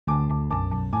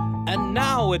And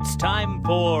now it's time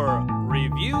for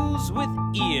Reviews with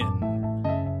Ian.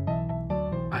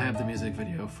 I have the music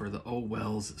video for the Oh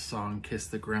Wells song Kiss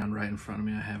the Ground right in front of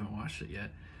me. I haven't watched it yet.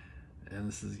 And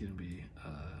this is going to be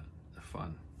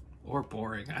fun or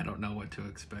boring. I don't know what to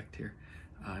expect here.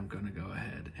 I'm going to go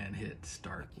ahead and hit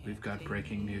start. We've got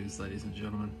breaking news, ladies and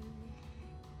gentlemen.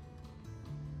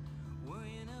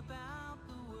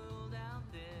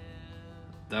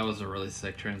 That was a really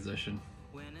sick transition.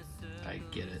 I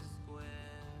get it.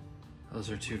 Those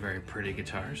are two very pretty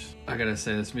guitars. I gotta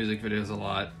say, this music video is a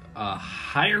lot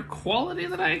higher quality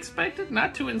than I expected.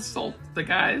 Not to insult the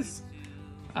guys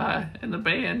in the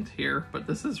band here, but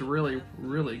this is really,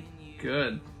 really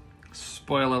good.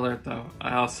 Spoiler alert though,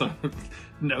 I also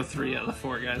know 3 out of the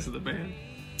 4 guys in the band.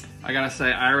 I gotta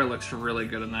say, Ira looks really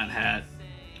good in that hat.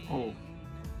 Oh,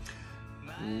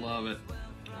 love it.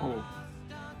 Oh,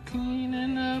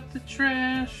 cleaning up the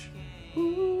trash.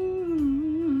 Ooh.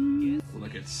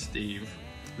 Look at Steve.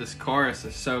 This chorus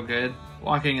is so good.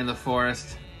 Walking in the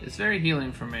forest is very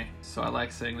healing for me, so I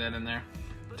like saying that in there.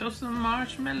 Toast some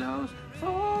marshmallows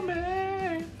for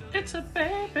me. It's a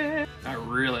baby. I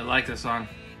really like this song.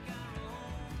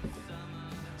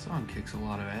 This song kicks a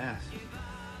lot of ass.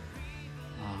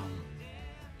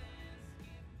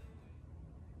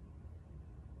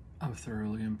 I'm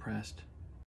thoroughly impressed.